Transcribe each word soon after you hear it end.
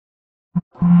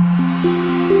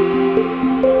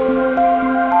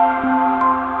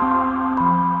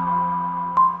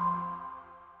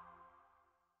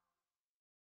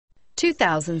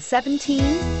2017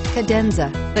 Cadenza.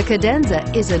 The Cadenza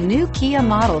is a new Kia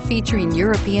model featuring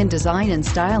European design and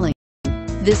styling.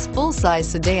 This full-size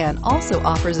sedan also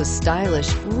offers a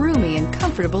stylish, roomy, and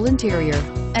comfortable interior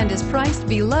and is priced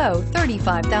below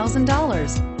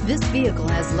 $35,000. This vehicle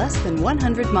has less than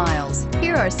 100 miles.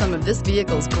 Here are some of this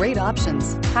vehicle's great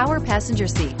options: power passenger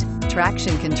seat,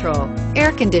 traction control,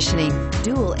 air conditioning,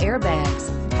 dual airbags,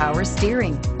 power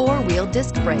steering, four-wheel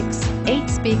disc brakes, 8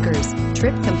 speakers,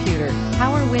 trip computer,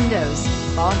 power windows,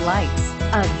 fog lights.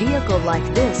 A vehicle like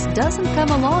this doesn't come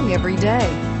along every day.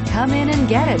 Come in and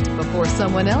get it before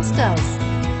someone else does.